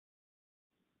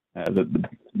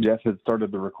Jeff has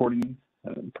started the recording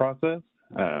process.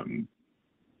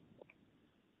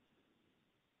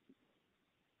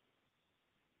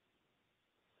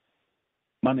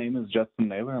 My name is Justin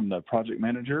Naylor. I'm the project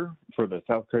manager for the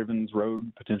South Cravens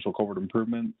Road Potential Culvert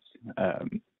Improvements.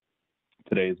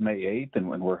 Today is May 8th,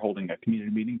 and we're holding a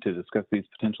community meeting to discuss these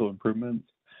potential improvements.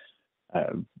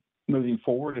 Moving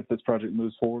forward, if this project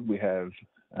moves forward, we have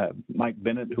Mike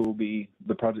Bennett, who will be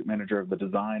the project manager of the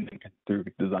design through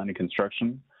design and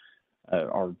construction.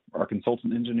 Our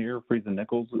consultant engineer, Friesen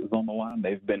Nichols, is on the line.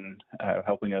 They've been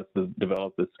helping us to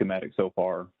develop the schematic so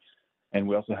far. And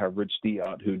we also have Rich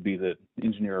Diot, who'd be the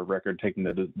engineer of record taking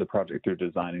the project through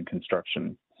design and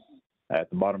construction. At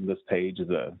the bottom of this page is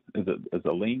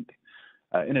a link.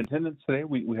 In attendance today,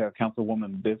 we have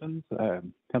Councilwoman Bivens.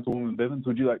 Councilwoman Bivens,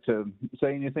 would you like to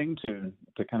say anything to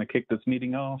kind of kick this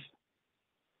meeting off?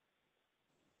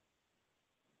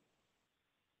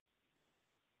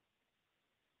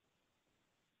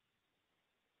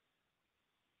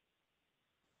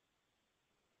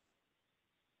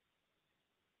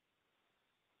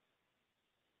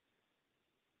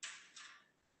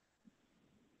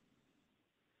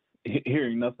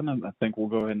 Hearing nothing, I think we'll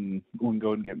go ahead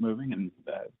and get moving. And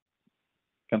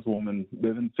Councilwoman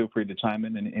Bivens, feel free to chime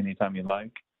in anytime you'd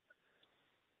like.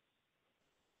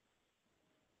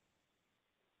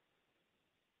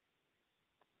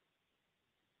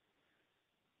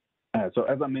 So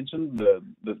as I mentioned,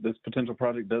 this potential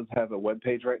project does have a web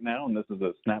page right now, and this is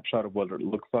a snapshot of what it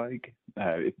looks like.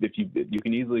 If you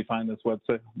can easily find this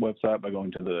website by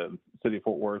going to the City of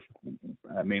Fort Worth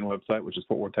main website, which is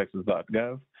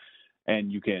fortworthtexas.gov,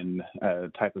 and you can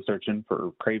type a search in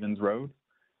for Cravens Road,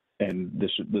 and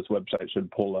this website should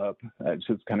pull up. It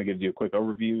just kind of gives you a quick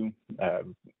overview.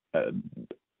 As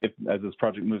this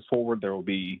project moves forward, there will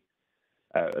be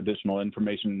additional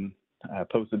information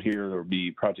posted here. There will be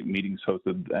project meetings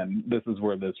hosted, and this is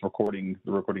where the recording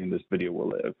of this video will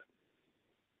live.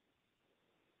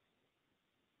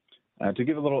 To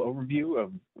give a little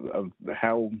overview of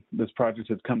how this project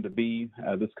has come to be,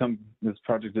 this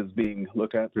project is being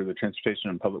looked at through the Transportation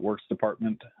and Public Works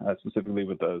Department, specifically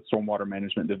with the Stormwater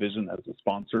Management Division as a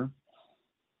sponsor.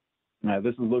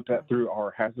 This is looked at through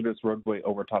our Hazardous Roadway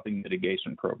Overtopping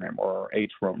Mitigation Program, or our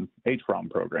HROM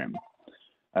program.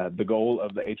 The goal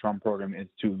of the HROM program is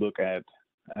to look at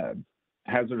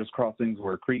hazardous crossings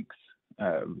where creeks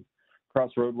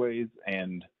cross roadways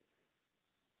and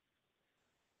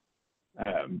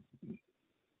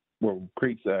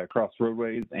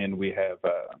we have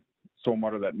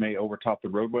stormwater that may overtop the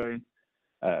roadway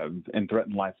and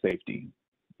threaten life safety.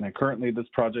 Now, currently, this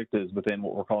project is within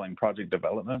what we're calling project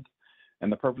development,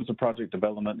 and the purpose of project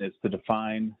development is to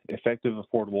define effective,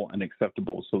 affordable, and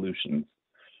acceptable solutions.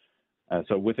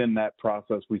 So within that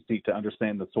process, we seek to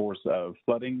understand the source of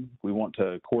flooding. We want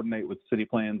to coordinate with city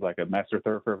plans like a master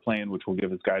thoroughfare plan, which will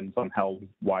give us guidance on how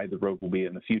wide the road will be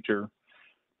in the future.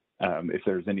 If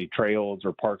there's any trails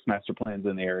or parks master plans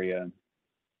in the area,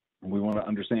 we want to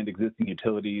understand existing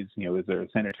utilities. Is there a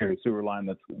sanitary sewer line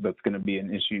that's going to be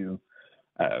an issue?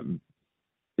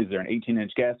 Is there an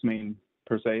 18-inch gas main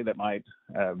per se that might?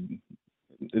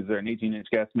 Is there an 18-inch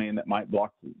gas main that might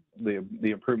block the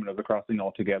improvement of the crossing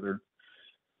altogether?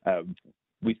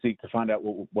 We seek to find out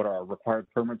what our required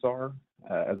permits are.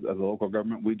 As a local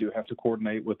government, we do have to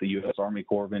coordinate with the U.S. Army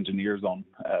Corps of Engineers on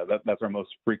that's our most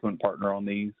frequent partner on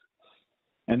these.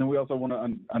 And then we also want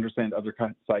to understand other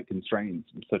site constraints,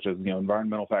 such as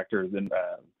environmental factors and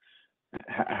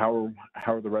how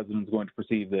are the residents going to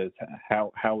perceive this?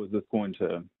 How is this going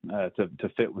to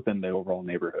fit within the overall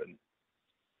neighborhood?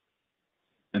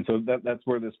 And so that's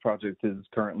where this project is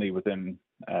currently within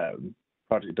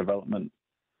project development.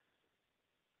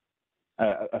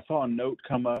 I saw a note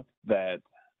come up that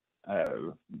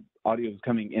audio is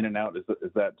coming in and out.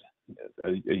 Is that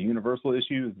a universal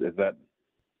issue? Is that?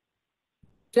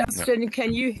 Justin,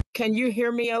 can you hear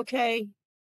me okay?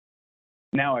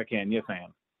 Now I can. Yes,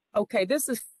 ma'am. Okay, this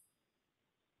is.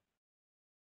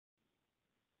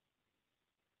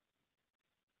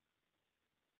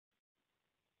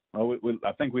 Oh,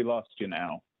 I think we lost you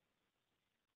now.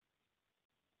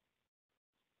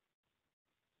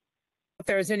 If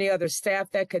there's any other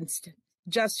staff that can,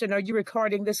 Justin, are you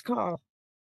recording this call?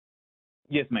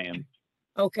 Yes, ma'am.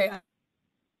 Okay.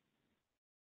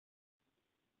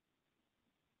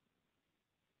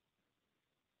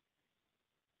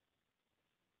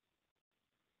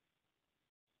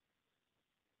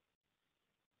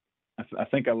 I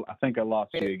think I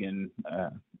lost you again,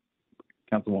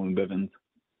 Councilwoman Bivens.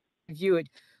 View it.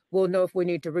 We'll know if we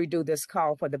need to redo this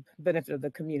call for the benefit of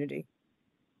the community.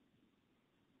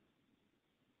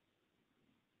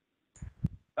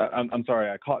 I'm sorry,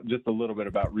 I caught just a little bit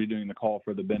about redoing the call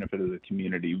for the benefit of the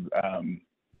community.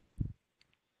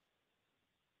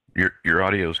 Your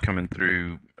audio is coming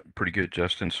through pretty good,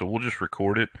 Justin. So we'll just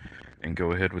record it and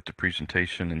go ahead with the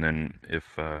presentation, and then if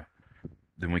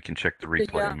then we can check the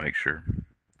replay and make sure.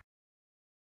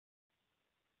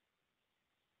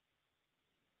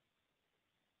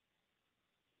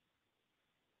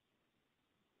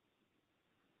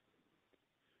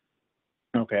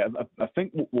 Okay, I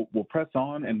think we'll press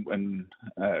on, and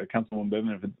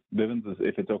Councilwoman Bivens,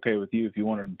 if it's okay with you, if you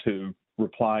wanted to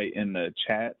reply in the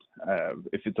chat,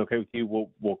 if it's okay with you,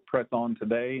 we'll press on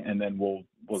today, and then we'll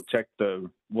check the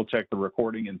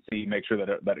recording and make sure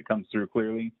that it comes through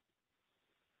clearly,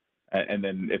 and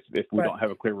then if we don't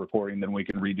have a clear recording, then we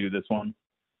can redo this one.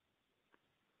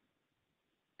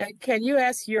 Can you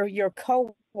ask your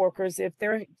co-workers if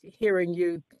they're hearing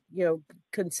you,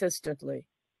 consistently?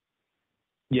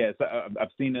 Yes, I've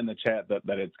seen in the chat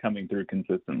that it's coming through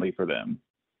consistently for them.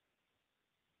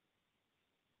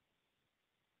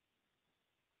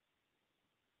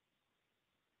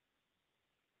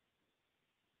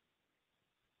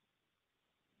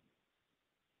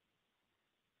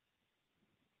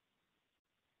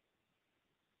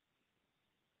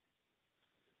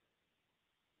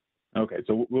 Okay,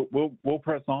 so we'll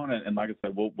press on, and like I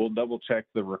said, we'll double check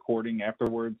the recording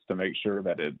afterwards to make sure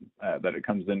that it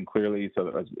comes in clearly, so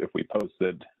that if we post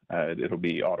it, it'll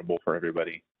be audible for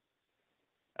everybody.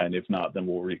 And if not, then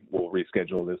we'll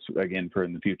reschedule this again for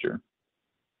in the future.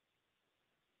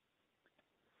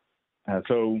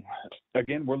 So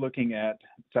again, we're looking at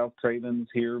South Cravens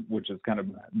here, which is kind of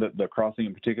the crossing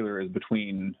in particular is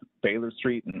between Baylor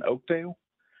Street and Oakdale.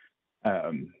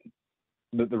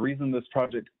 The reason this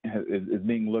project is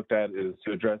being looked at is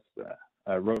to address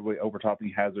roadway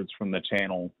overtopping hazards from the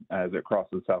channel as it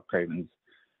crosses South Cravens.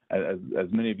 As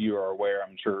many of you are aware,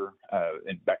 I'm sure,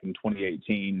 back in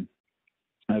 2018,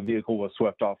 a vehicle was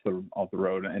swept off the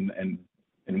road, and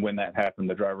when that happened,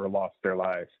 the driver lost their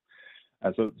life.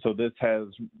 So this has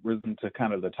risen to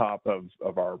kind of the top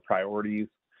of our priorities,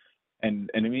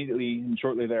 and immediately and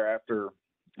shortly thereafter,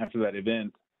 after that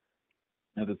event,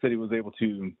 the city was able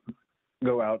to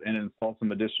go out and install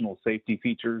some additional safety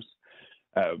features.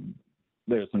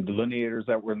 There's some delineators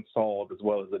that were installed, as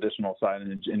well as additional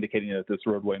signage indicating that this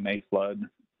roadway may flood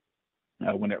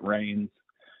when it rains.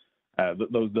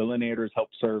 Those delineators help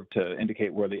serve to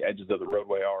indicate where the edges of the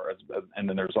roadway are, and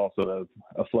then there's also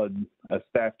a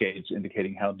staff gauge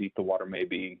indicating how deep the water may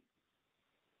be.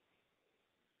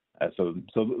 So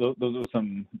those are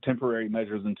some temporary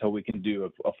measures until we can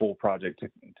do a full project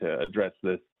to address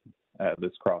this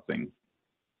crossing.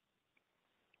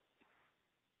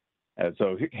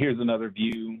 So here's another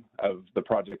view of the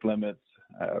project limits.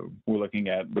 We're looking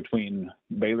at between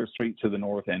Baylor Street to the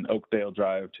north and Oakdale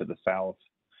Drive to the south.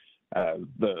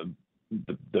 The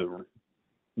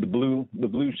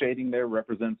blue shading there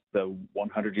represents the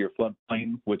 100-year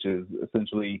floodplain, which is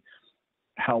essentially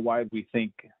how wide we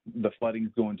think the flooding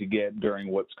is going to get during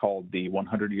what's called the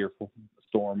 100-year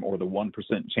storm, or the 1%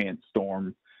 chance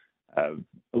storm. A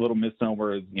little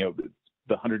misnomer is,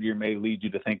 the 100-year may lead you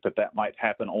to think that might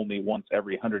happen only once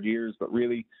every 100 years, but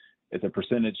really it's a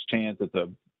percentage chance.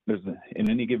 In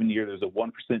any given year, there's a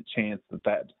 1% chance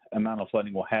that amount of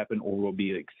flooding will happen or will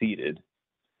be exceeded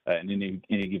in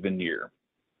any given year.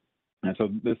 And so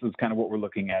this is kind of what we're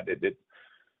looking at.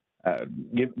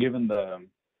 Given the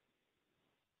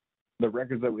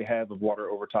records that we have of water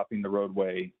overtopping the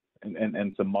roadway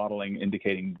and some modeling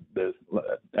indicating this,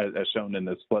 as shown in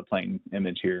this floodplain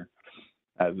image here,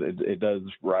 it does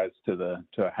rise to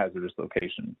a hazardous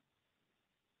location.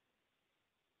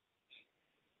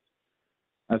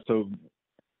 So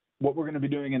what we're going to be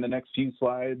doing in the next few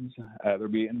slides, there'll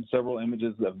be several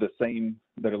images of the same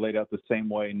that are laid out the same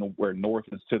way, where north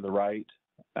is to the right.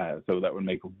 So that would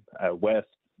make west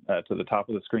to the top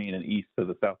of the screen and east to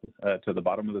the south to the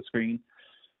bottom of the screen.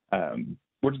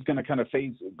 We're just going to kind of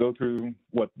go through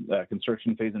what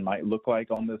construction phasing might look like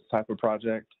on this type of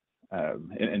project,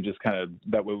 and just kind of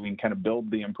that way we can kind of build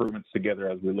the improvements together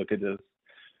as we look at this.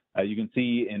 You can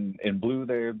see in blue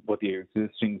there what the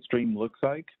existing stream looks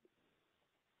like,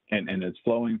 and it's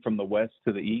flowing from the west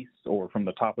to the east, or from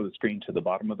the top of the screen to the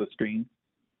bottom of the screen.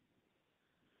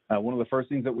 One of the first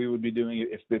things that we would be doing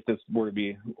if this were to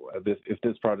be if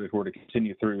this project were to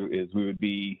continue through is we would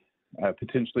be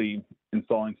potentially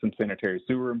installing some sanitary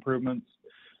sewer improvements.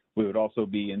 We would also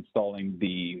be installing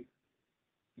the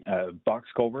box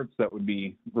culverts that would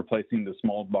be replacing the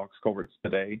small box culverts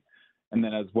today. And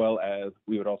then as well as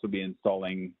we would also be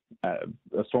installing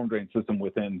a storm drain system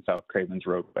within South Cravens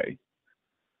roadway.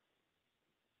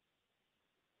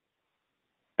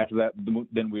 After that,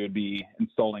 then we would be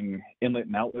installing inlet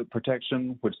and outlet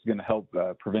protection, which is going to help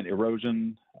prevent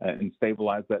erosion and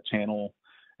stabilize that channel.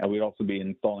 And we'd also be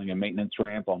installing a maintenance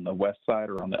ramp on the west side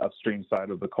or on the upstream side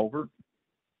of the culvert.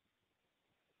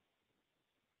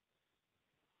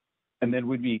 And then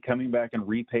we'd be coming back and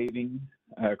repaving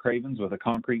Cravens with a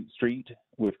concrete street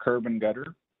with curb and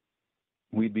gutter.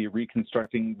 We'd be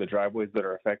reconstructing the driveways that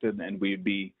are affected, and we'd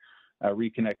be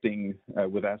reconnecting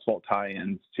with asphalt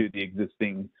tie-ins to the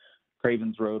existing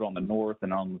Cravens Road on the north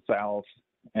and on the south,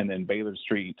 and then Baylor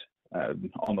Street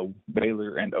on the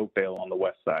Baylor and Oakdale on the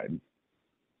west side.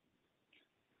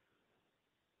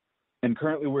 And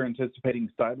currently we're anticipating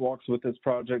sidewalks with this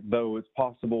project, though it's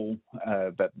possible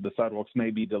that the sidewalks may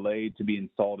be delayed to be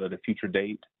installed at a future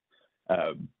date.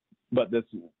 But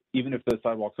even if the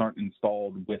sidewalks aren't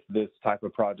installed with this type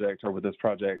of project or with this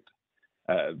project,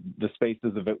 the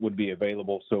spaces of it would be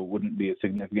available, so it wouldn't be a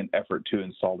significant effort to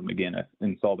install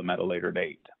them at a later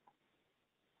date.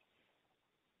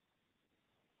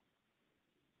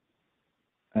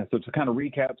 So to kind of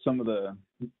recap some of the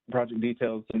project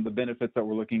details, some of the benefits that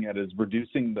we're looking at is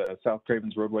reducing the South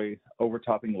Cravens roadway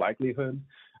overtopping likelihood.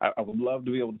 I would love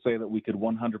to be able to say that we could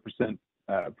 100%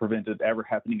 prevent it ever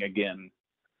happening again,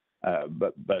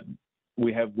 but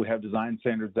we have design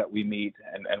standards that we meet,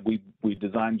 and we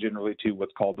design generally to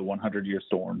what's called the 100-year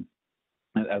storm,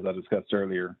 as I discussed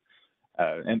earlier.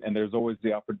 And there's always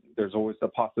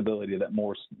the possibility that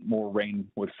more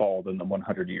rain would fall than the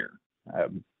 100-year.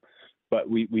 But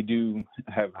we do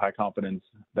have high confidence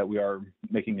that we are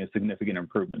making a significant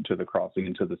improvement to the crossing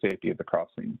and to the safety of the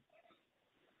crossing.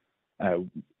 There's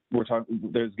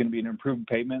going to be an improved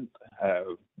pavement,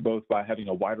 both by having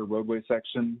a wider roadway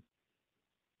section,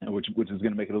 which is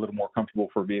going to make it a little more comfortable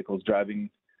for vehicles driving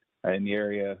in the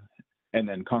area, and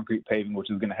then concrete paving, which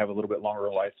is going to have a little bit longer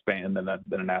lifespan than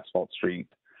an asphalt street,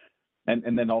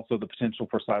 and then also the potential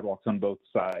for sidewalks on both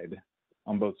sides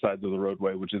of the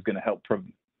roadway, which is going to help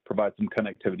provide some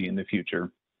connectivity in the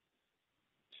future.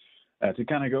 To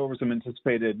kind of go over some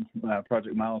anticipated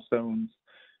project milestones,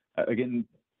 again,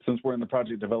 since we're in the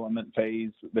project development phase,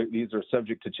 these are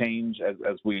subject to change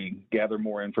as we gather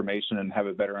more information and have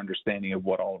a better understanding of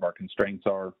what all of our constraints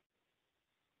are.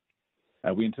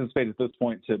 We anticipate at this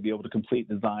point to be able to complete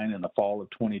design in the fall of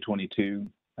 2022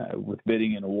 with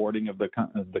bidding and awarding of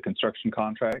the construction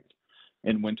contract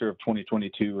in winter of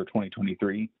 2022 or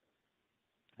 2023.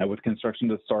 With construction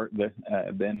to start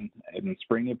then in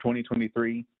spring of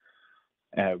 2023,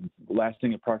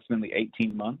 lasting approximately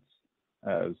 18 months,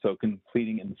 so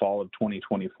completing in fall of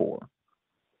 2024.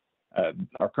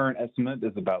 Our current estimate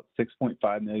is about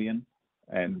 $6.5 million,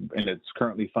 and it's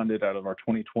currently funded out of our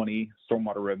 2020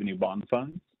 Stormwater Revenue Bond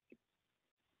Funds.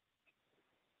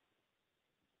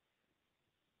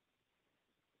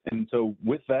 And so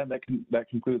with that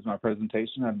concludes my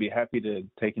presentation. I'd be happy to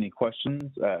take any questions.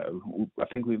 I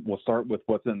think we'll start with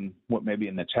what may be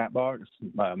in the chat box.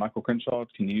 Michael Crenshaw,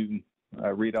 can you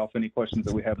read off any questions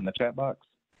that we have in the chat box?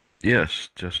 Yes,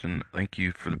 Justin, thank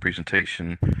you for the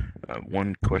presentation.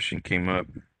 One question came up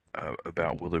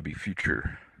about will there be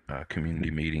future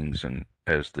community meetings and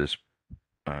as this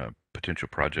potential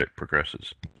project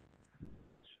progresses?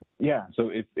 Yeah,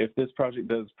 so if this project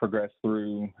does progress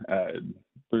through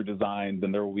design,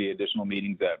 then there will be additional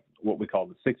meetings at what we call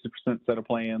the 60% set of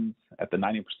plans, at the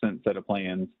 90% set of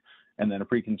plans, and then a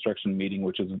pre-construction meeting,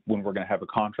 which is when we're going to have a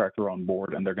contractor on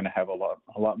board, and they're going to have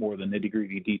a lot more of the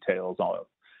nitty-gritty details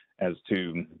as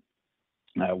to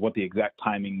what the exact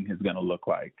timing is going to look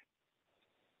like.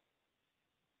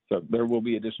 So there will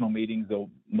be additional meetings.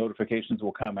 Notifications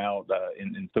will come out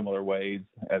in similar ways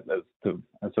as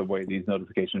the way these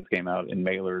notifications came out in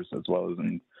mailers as well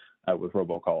as with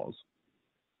robocalls.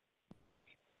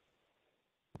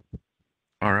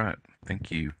 All right, thank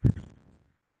you.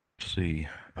 Let's see,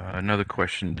 another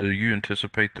question. Do you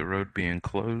anticipate the road being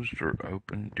closed or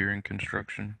open during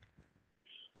construction?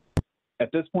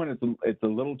 At this point, it's a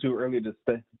little too early to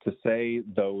say,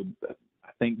 though.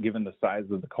 I think given the size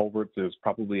of the culverts, there's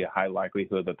probably a high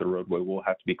likelihood that the roadway will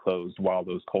have to be closed while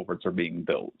those culverts are being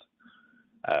built.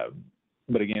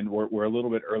 But again, we're a little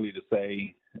bit early to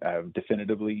say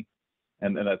definitively,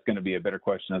 and that's going to be a better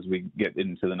question as we get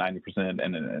into the 90%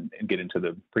 and get into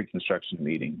the pre-construction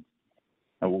meeting.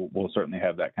 We'll certainly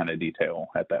have that kind of detail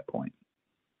at that point.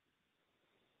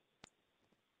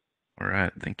 All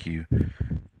right, thank you.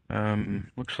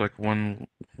 Looks like one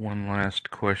last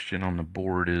question on the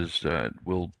board is,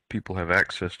 will people have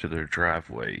access to their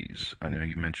driveways? I know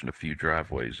you mentioned a few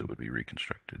driveways that would be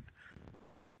reconstructed.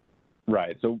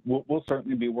 Right. So we'll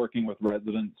certainly be working with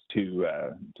residents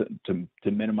to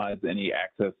minimize any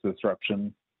access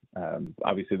disruption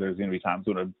Obviously, there's going to be times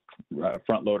when a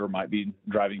front loader might be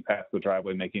driving past the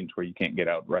driveway, making it to where you can't get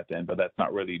out right then, but that's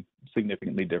not really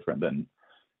significantly different than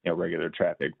regular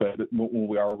traffic. But when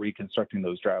we are reconstructing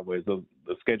those driveways, the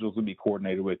schedules will be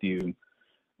coordinated with you,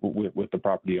 with the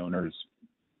property owners,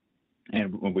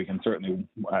 and we can certainly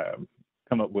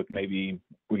come up with we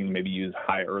can maybe use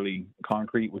high early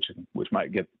concrete, which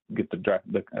might get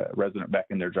the resident back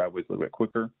in their driveways a little bit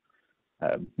quicker.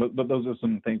 But those are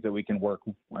some things that we can work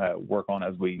on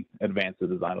as we advance the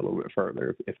design a little bit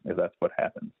further, if that's what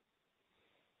happens.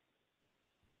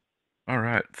 All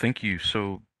right, thank you.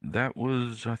 So that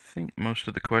was, I think, most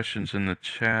of the questions in the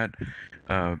chat.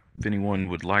 If anyone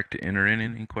would like to enter in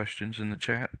any questions in the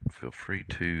chat, feel free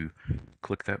to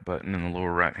click that button in the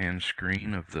lower right-hand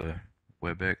screen of the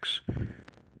WebEx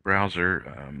browser.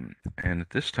 And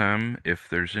at this time, if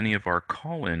there's any of our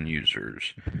call-in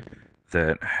users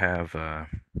that have a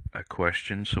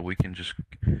question, so we can just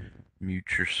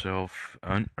mute yourself,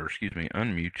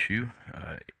 unmute you,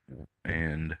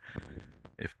 and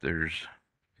if there's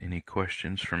any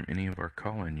questions from any of our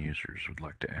call-in users would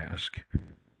like to ask.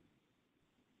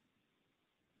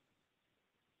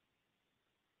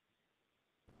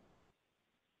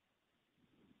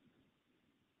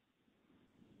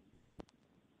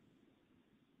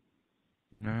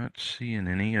 Not seeing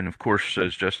any. And of course,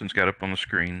 as Justin's got up on the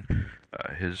screen,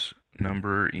 his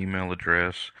number, email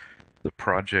address, the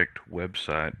project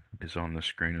website is on the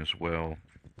screen as well.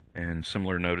 And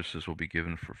similar notices will be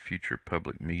given for future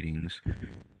public meetings.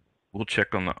 We'll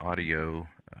check on the audio,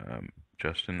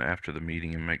 Justin, after the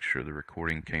meeting and make sure the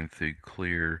recording came through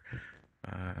clear.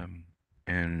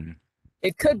 And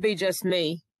It could be just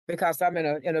me because I'm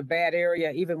in a bad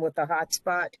area, even with the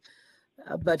hotspot.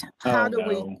 But how do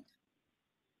we?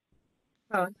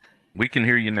 We can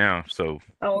hear you now. So.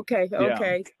 Okay.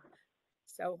 Yeah.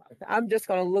 So I'm just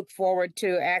going to look forward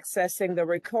to accessing the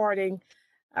recording.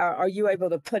 Are you able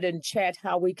to put in chat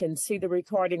how we can see the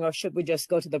recording, or should we just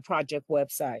go to the project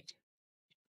website?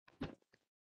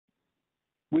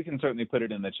 We can certainly put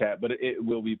it in the chat, but it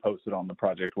will be posted on the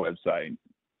project website.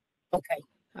 Okay,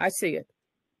 I see it.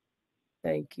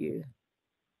 Thank you.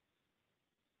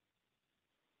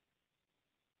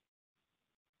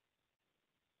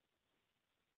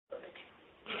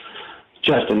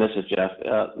 Justin, this is Jeff.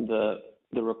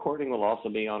 The recording will also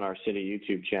be on our city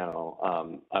YouTube channel.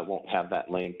 I won't have that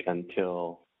link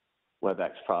until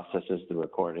WebEx processes the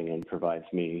recording and provides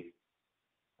me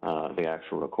the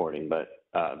actual recording. But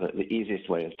the easiest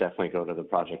way is definitely go to the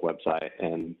project website,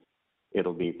 and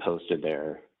it'll be posted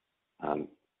there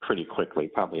pretty quickly,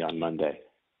 probably on Monday,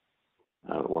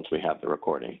 once we have the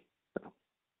recording. So.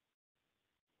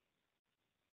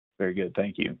 Very good.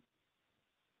 Thank you.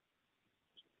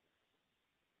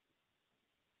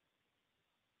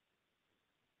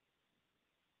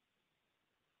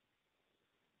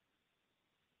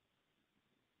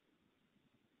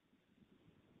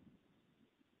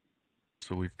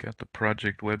 So we've got the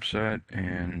project website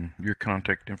and your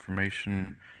contact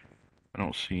information. I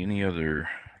don't see any other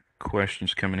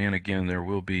questions coming in. Again, there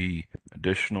will be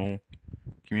additional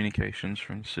communications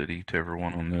from the city to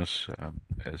everyone on this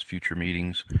as future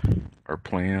meetings are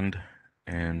planned.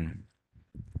 And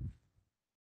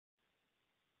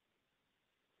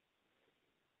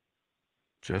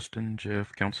Justin,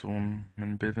 Jeff,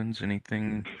 Councilwoman Bivens,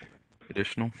 anything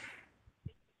additional?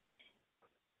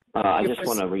 I just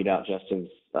want to read out Justin's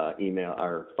email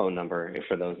or phone number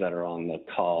for those that are on the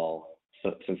call.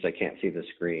 So since they can't see the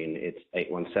screen, it's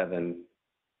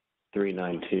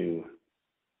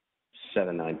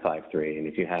 817-392-7953. And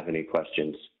if you have any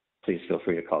questions, please feel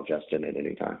free to call Justin at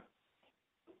any time.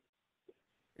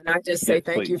 And I just say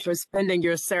thank you please. for spending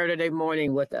your Saturday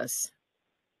morning with us.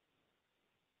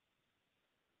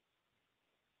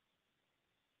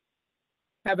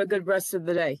 Have a good rest of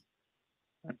the day.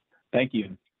 Thank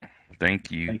you.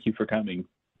 Thank you. Thank you for coming.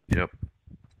 Yep.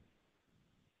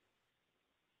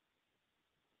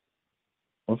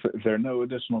 Well, if there are no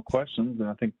additional questions, then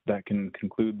I think that can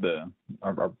conclude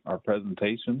our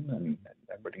presentation, and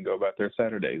everybody can go about their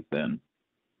Saturdays then.